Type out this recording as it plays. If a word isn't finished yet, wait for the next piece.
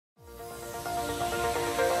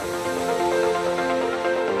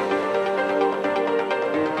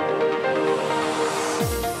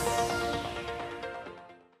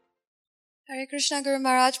Krishna Guru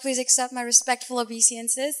Maharaj, please accept my respectful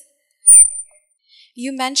obeisances.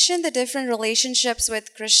 You mentioned the different relationships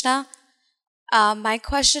with Krishna. My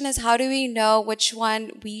question is, how do we know which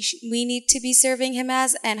one we need to be serving him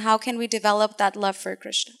as, and how can we develop that love for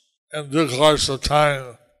Krishna? In due course of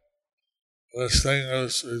time, this thing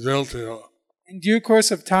is revealed to you. In due course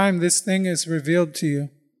of time, this thing is revealed to you.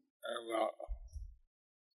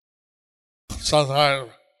 And sometimes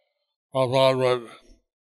our Lord would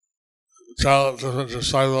tell different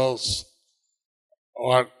disciples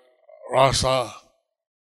what rasa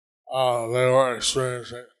they were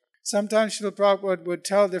experiencing. Sometimes Srila Prabhupada would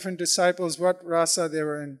tell different disciples what rasa they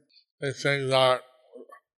were in. These things are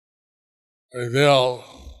revealed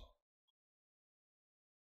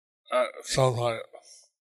at some point.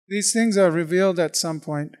 These things are revealed at some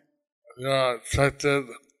point. If you are attracted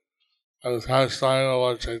by the pastime of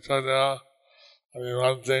Lord Chaitanya, I mean,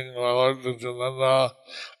 one thing, by Lord Nityananda,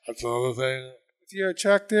 that's another thing. If you're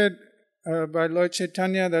attracted by Lord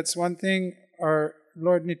Chaitanya, that's one thing, or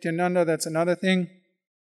Lord Nityananda, that's another thing.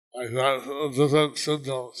 Like that, different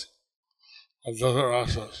symptoms of different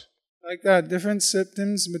rasas. Like that, different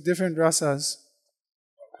symptoms with different rasas.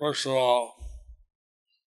 First of all,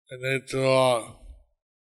 we need to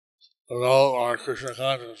develop our Krishna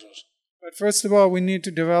consciousness. But first of all, we need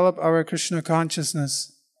to develop our Krishna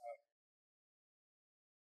consciousness.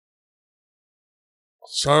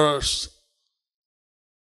 Service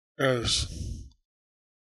is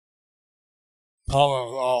common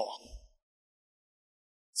with all.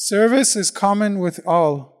 Service is common with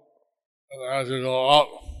all. And as you go up,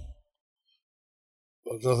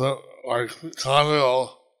 it doesn't, like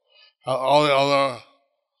conjugal, all the other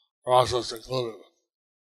rasas included.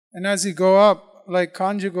 And as you go up, like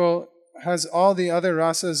conjugal has all the other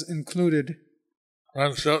rasas included.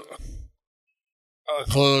 Friendship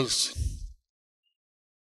includes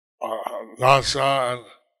dasya and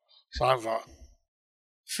shanta.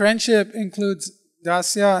 Friendship includes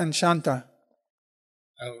dasya and shanta.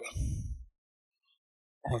 And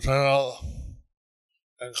paternal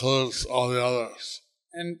includes all the others.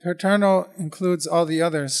 And paternal includes all the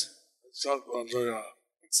others. Except Madhurya.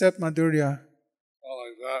 Except Madhurya. All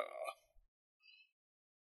like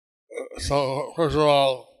that. So, first of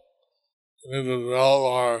all, we need to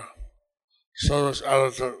develop our service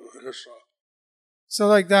attitude to Krishna. So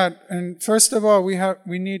like that. And first of all, we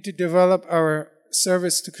need to develop our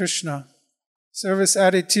service to Krishna. Service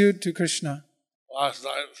attitude to Krishna. Last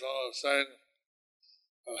night, someone was saying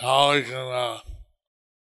how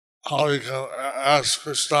we can ask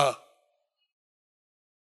Krishna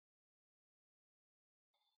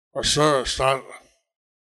for service, not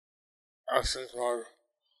asking for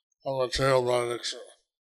a material benediction.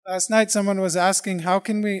 Last night, someone was asking, how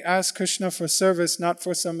can we ask Krishna for service, not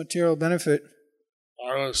for some material benefit?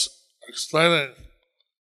 I was explaining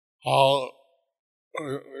how we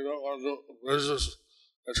don't want to do business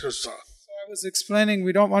with Krishna. I was explaining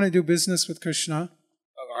we don't want to do business with Krishna.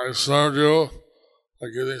 And I served you by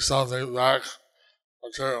giving something back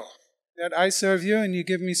material. That I serve you and you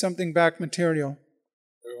give me something back material.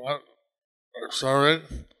 We want serving,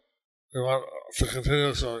 we want to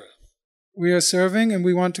continue serving. We are serving and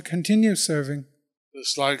we want to continue serving.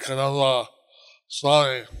 Just like Kananda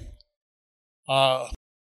Swami,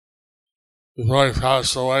 before he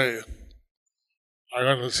passed away, I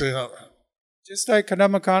went to see him. Just like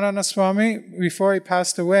Kadamakanana Swami, before he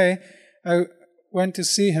passed away, I went to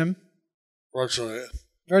see him. Virtually.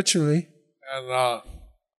 And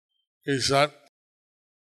he said,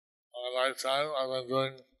 in my lifetime, I've been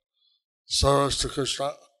doing service to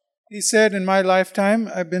Krishna. He said, in my lifetime,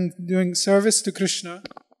 I've been doing service to Krishna.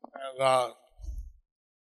 And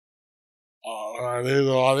when I leave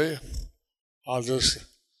the body, I'll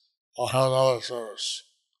have another service.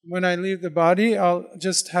 When I leave the body, I'll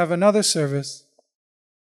just have another service.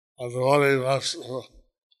 A devotee must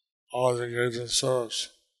always engage in service.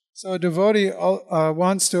 So a devotee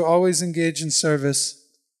wants to always engage in service.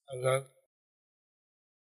 And then,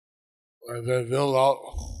 when they build out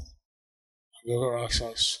different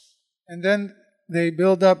rasas. And then they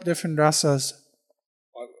build up different rasas.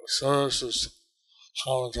 But service is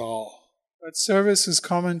common to all. But service is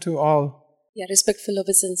common to all. Yeah, respectful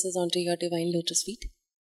obeisances onto your divine lotus feet.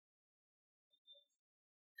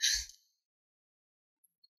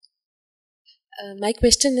 My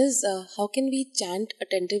question is, how can we chant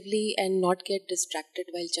attentively and not get distracted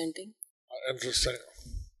while chanting?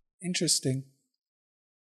 Interesting.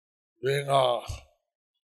 Being a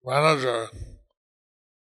manager,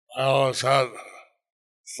 I always had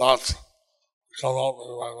thoughts come up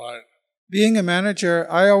in my mind. Being a manager,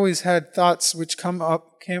 I always had thoughts which came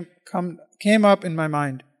up in my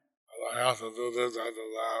mind. I have to do this, I do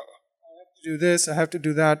that. Do this, I have to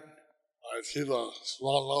do that. I keep a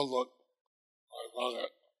small notebook in my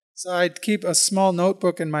pocket. So I'd keep a small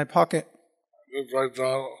notebook in my pocket. I just write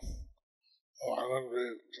down, I wouldn't be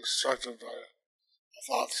distracted by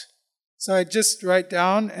thoughts. So I'd just write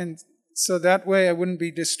down, and so that way I wouldn't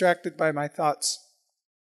be distracted by my thoughts.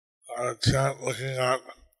 I chant looking at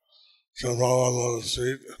Srila Lotus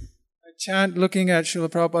feet. I chant looking at Srila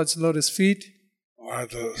Prabhupada's lotus feet. Or at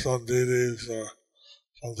some deities or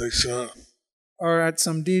some picture. Or at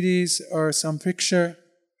some deities or some picture.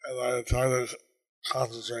 And I try to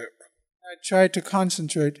concentrate. I try to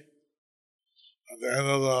concentrate. At the end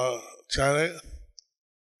of the chanting,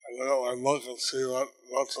 I look and see what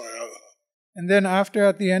notes I have. And then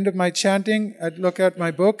at the end of my chanting, I'd look at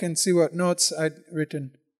my book and see what notes I'd written.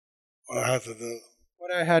 What I had to do.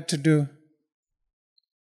 What I had to do.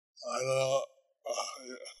 I don't know,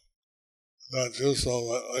 not useful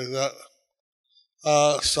like that.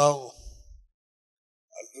 Some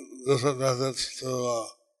different methods to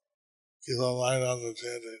keep my mind on the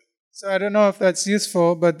chanting. So I don't know if that's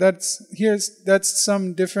useful, but that's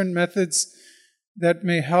some different methods that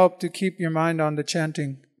may help to keep your mind on the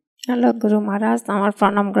chanting. Hello, Guru Maharaj. Amar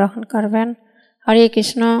pranam grahan karben. Hare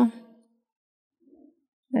Krishna.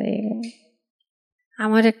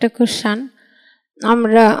 আমার একটা question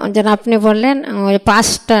আমরা যেন আপনি বললেন ওই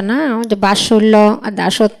পাঁচটা না যে বাৎসল্য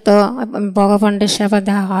দাসত্ব ভগবানের সেবা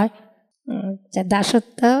দেওয়া হয়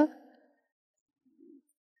দাসত্ব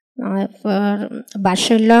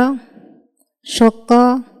বাৎসল্য শোক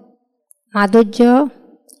মাধুর্য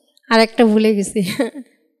আর একটা ভুলে গেছি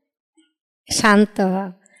শান্ত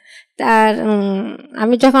তার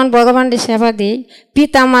আমি যখন ভগবানের সেবা দিই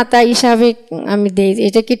পিতা মাতা হিসাবে আমি দিই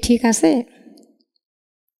এটা কি ঠিক আছে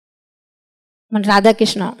মানে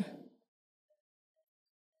রাধাকৃষ্ণ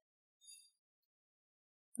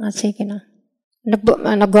আছে কিনা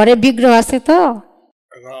ঘরে বিগ্রহ আছে তো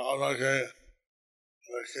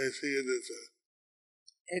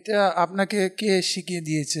এটা আপনাকে কে শিখিয়ে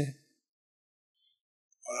দিয়েছে?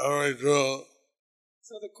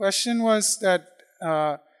 So the question was that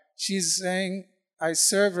she's saying, I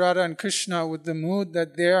serve Radha and Krishna with the mood that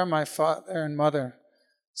they are my father and mother.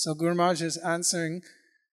 So Guru Maharaj is answering,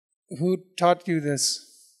 who taught you this?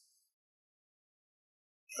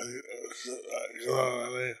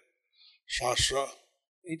 Shastra.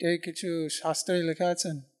 এটাই কিছু শাস্ত্রে লেখা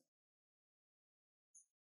আছেন?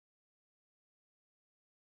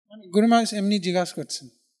 Guru Maharaj এমনি জিজ্ঞাসা করছেন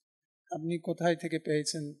আপনি কোথায় থেকে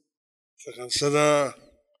পেয়েছেন? To consider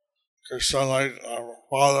Krishna like our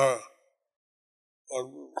father would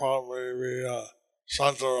probably be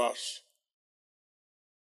Santaras.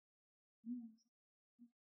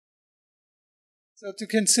 So to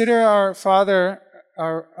consider our father,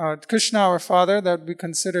 our Krishna, our father, that would be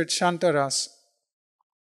considered Shantaras.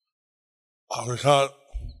 Because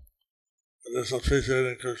it is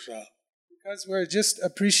appreciating Krishna. Because we're just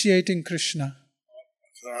appreciating Krishna.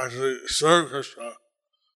 To actually serve Krishna,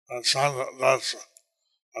 that's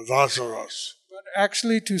Dasaras. But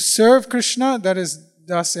actually to serve Krishna, that is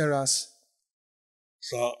Dasaras.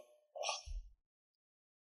 So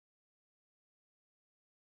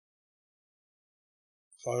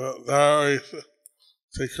there we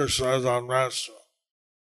see Krishna as our master.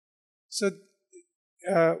 So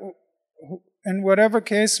in whatever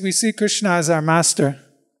case, we see Krishna as our master.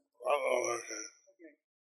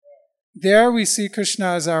 There we see Krishna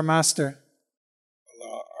as our master.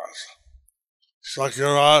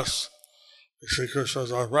 Sakyaras, we see Krishna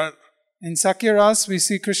as our friend. In Sakyaras, we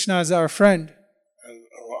see Krishna as our friend. And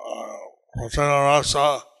Paternal Rasa,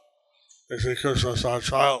 we see Krishna as our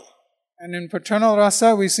child. And in paternal rasa,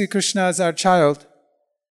 we see Krishna as our child.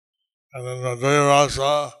 And in Madhurya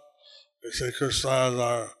Rasa, we see Krishna as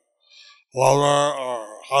our lover or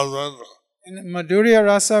husband. In Madhurya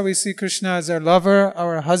Rasa, we see Krishna as our lover,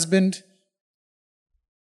 our husband.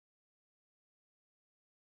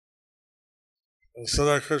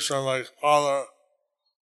 Consider Krishna like father,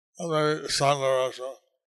 and maybe Santa Rasa.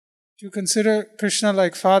 To consider Krishna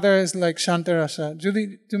like father is like Shantarasa. যদি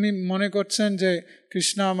তুমি মনে করছেন যে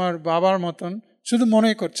কৃষ্ণ আমার বাবার মতন শুধু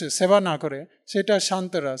মনে করছে সেবা না করে সেটা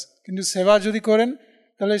শান্তরাস কিন্তু সেবা যদি করেন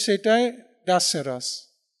তাহলে সেটাই দাস্যরাস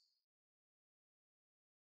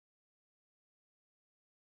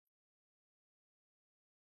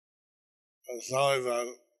It's not like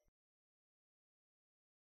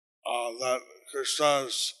that Krishna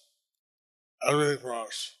is everything for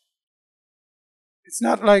us. It's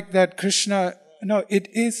not like that Krishna, no, it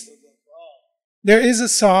is, there is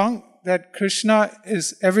a song that Krishna is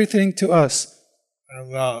everything to us. And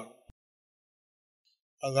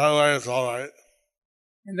that way it's all right.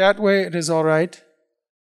 In that way, it is all right.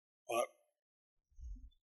 But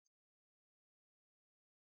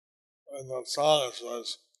in the song it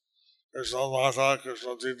says, Krishna Mata,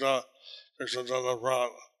 Krishna Tita, Krishna Dana Pran.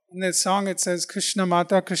 In that song, it says, Krishna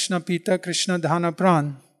Mata, Krishna Pita, Krishna Dhana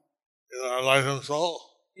Pran. In our life and soul.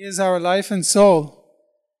 He is our life and soul.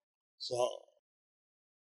 So,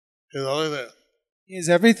 he's everything. He is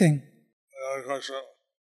everything. Another question?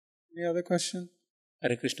 Any other question?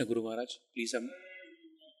 Hare Krishna Guru Maharaj, please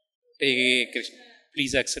Krishna,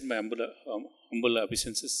 please accept my humble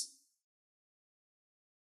obeisances.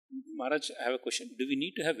 Maharaj, I have a question. Do we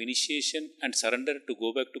need to have initiation and surrender to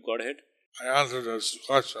go back to Godhead? I answered this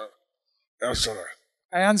question yesterday.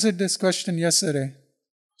 I answered this question yesterday.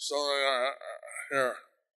 So they are here.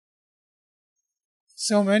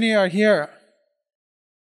 So many are here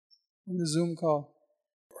on the Zoom call.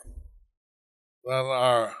 Then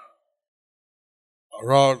our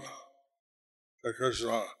road to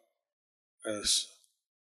Krishna is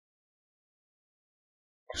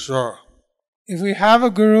sure. If we have a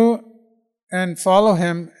guru and follow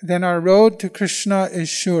him, then our road to Krishna is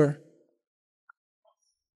sure.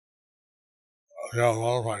 Yeah,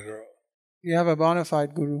 one my guru. We have a bona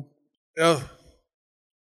fide guru. If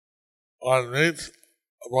one meets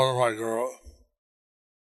a bona fide guru,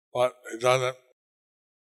 but he doesn't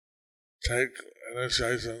take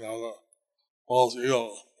initiation out of false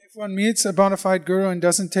ego, If one meets a bona fide guru and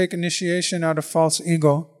doesn't take initiation out of false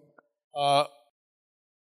ego,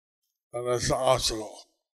 then that's an obstacle.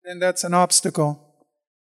 then that's an obstacle.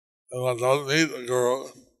 If one doesn't meet a guru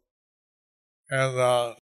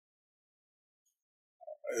and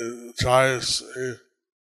he tries, he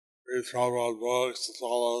reads Prabhupada's books,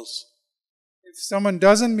 follows. If someone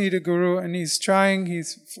doesn't meet a guru and he's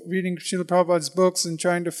reading Srila Prabhupada's books and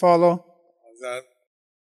trying to follow, Then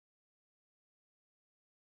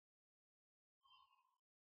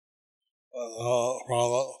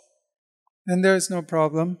problem. then there is no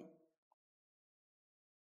problem.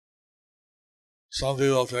 Some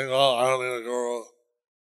people think, oh, I don't need a guru.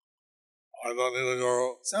 I don't need a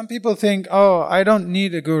guru. Some people think, oh, I don't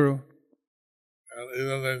need a guru. And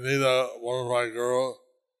even they need a bona fide guru,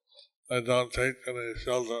 they don't take any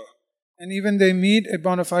shelter. And even they meet a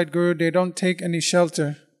bona fide guru, they don't take any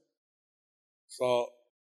shelter. So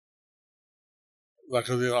that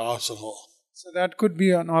could be an obstacle. So that could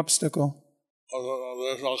be an obstacle.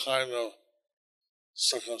 There's all kinds of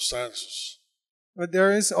circumstances. But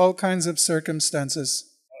there is all kinds of circumstances.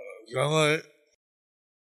 Generally,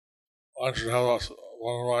 one should have a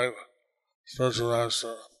bona fide spiritual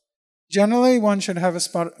master Generally, one should have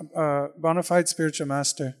a bona fide spiritual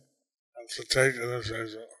master and should take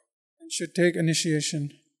initiation. and should take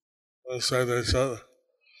initiation. They said,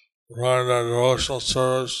 provide their devotional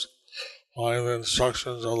service, following the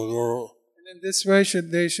instructions of the Guru. And in this way,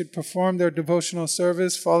 they should perform their devotional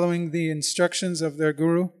service following the instructions of their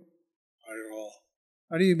guru.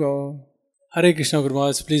 Haribol. Hare Krishna Guru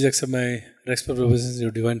Maharaj, please accept my respectful obeisances in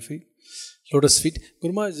your divine feet. Lotus feet.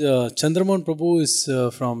 Guru Maharaj, Chandramohan Prabhu is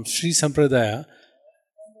from Sri Sampradaya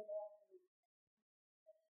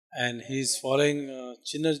and he is following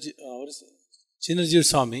Chinnarjir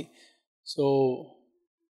Swami. So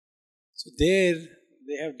there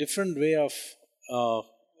they have different way of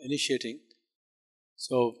initiating.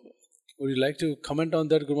 So would you like to comment on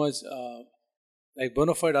that, Guru Maharaj? Like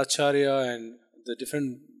bona fide Acharya and the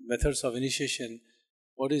different methods of initiation,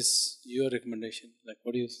 what is your recommendation? Like,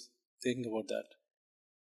 what do you think about that?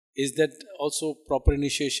 Is that also proper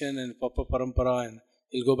initiation and proper parampara and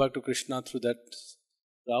you'll go back to Krishna through that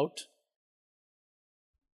route?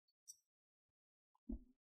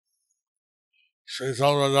 Sri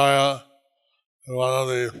Sampradaya is one of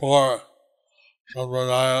the four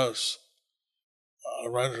Sampradayas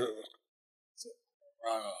mentioned.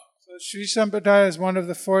 So Sri Sampradaya is one of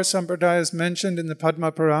the four Sampradayas mentioned in the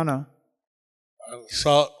Padma Purana. And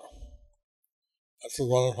so, that's a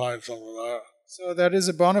bona fide Sampradaya. So that is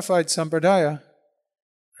a bona fide Sampradaya.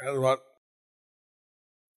 And what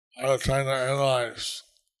I was trying to analyze,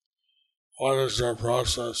 what is their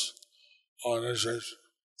process of initiation?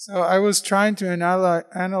 So I was trying to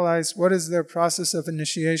analyze what is their process of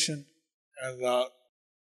initiation. And it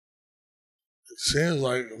seems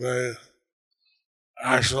like the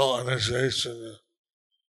actual initiation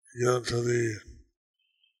given to the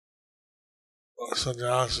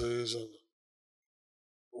sannyasis and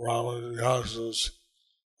Ramanujas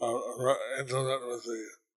are intimate with the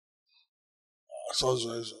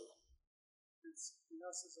association.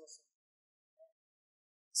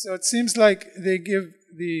 So it seems like they give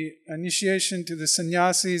the initiation to the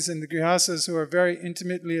sannyasis and the grihasas who are very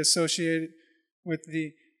intimately associated with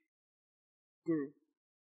the guru.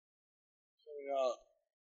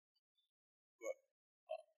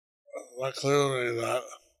 not clear to me that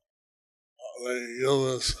they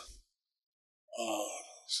use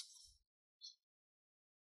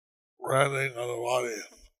branding on the body.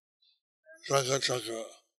 Chakra, chakra.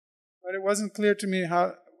 But it wasn't clear to me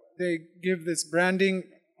how they give this branding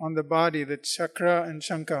on the body, the chakra and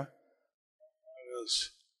shanka. It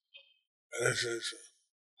is initiation.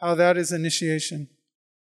 How that is initiation.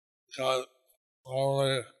 Because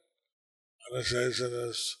normally initiation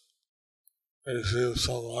is you receive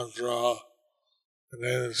some mantra, the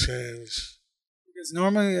name is changed. Because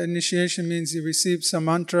normally initiation means you receive some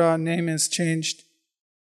mantra, name is changed.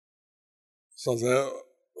 So they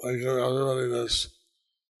give everybody this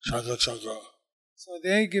chakra chakra. So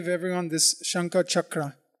they give everyone this shanka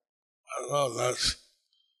chakra. I don't know if that's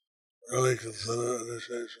really considered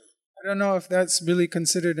initiation. I don't know if that's really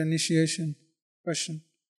considered initiation. Question.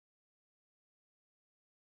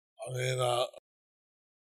 I mean,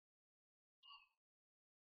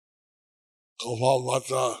 Gopal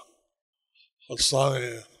Bhatta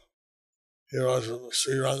Goswami, he was in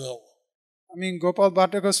Sri Rangam, I mean, Gopal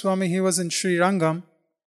Bhatta Goswami, he was in Sri Rangam,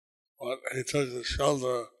 but he took the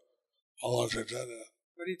shelter of Lord Chaitanya.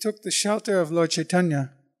 but he took the shelter of Lord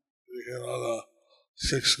Chaitanya. He became one of the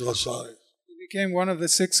 6 Goswamis. He became one of the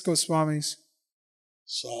 6 Goswamis.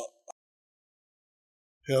 So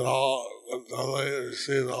he had he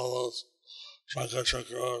received all those chakra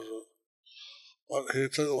chakras, but he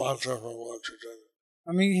took the mantra from Lord Chaitanya.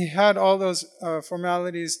 I mean, he had all those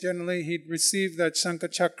formalities. Generally, he'd received that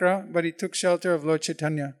Shanka Chakra, but he took shelter of Lord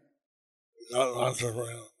Chaitanya. He got a mantra from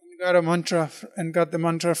him. He got a mantra and got the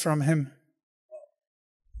mantra from him.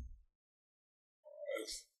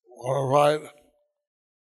 Horrified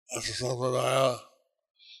as a sampradaya,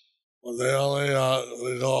 but they only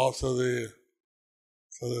they go off to the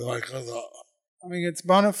Vaikuntha. I mean, it's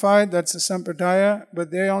bona fide, that's a sampradaya, but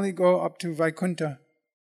they only go up to Vaikuntha.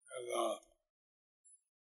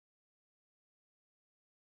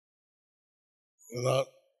 Without,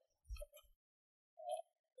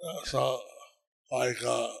 so like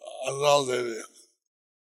Andal Devi.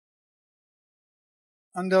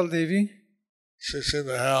 Andal Devi, She seemed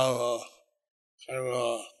to have a kind of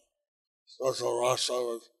a special rasa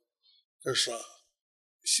with Krishna.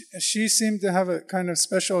 she seemed to have a kind of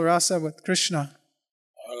special rasa with Krishna.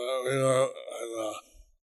 We were in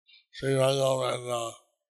Sri Rangam, and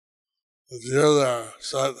the deer there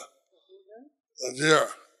said, the deer.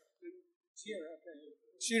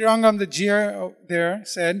 Sri Rangam, the Jir there,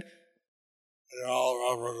 said They're all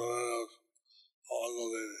representatives of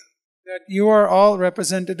Andal Devi. that you are all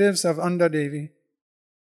representatives of Anda Devi.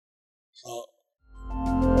 So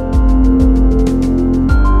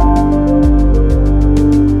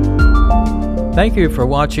Thank you for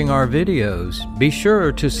watching our videos. Be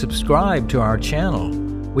sure to subscribe to our channel.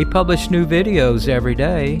 We publish new videos every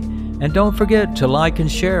day, and don't forget to like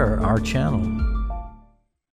and share our channel.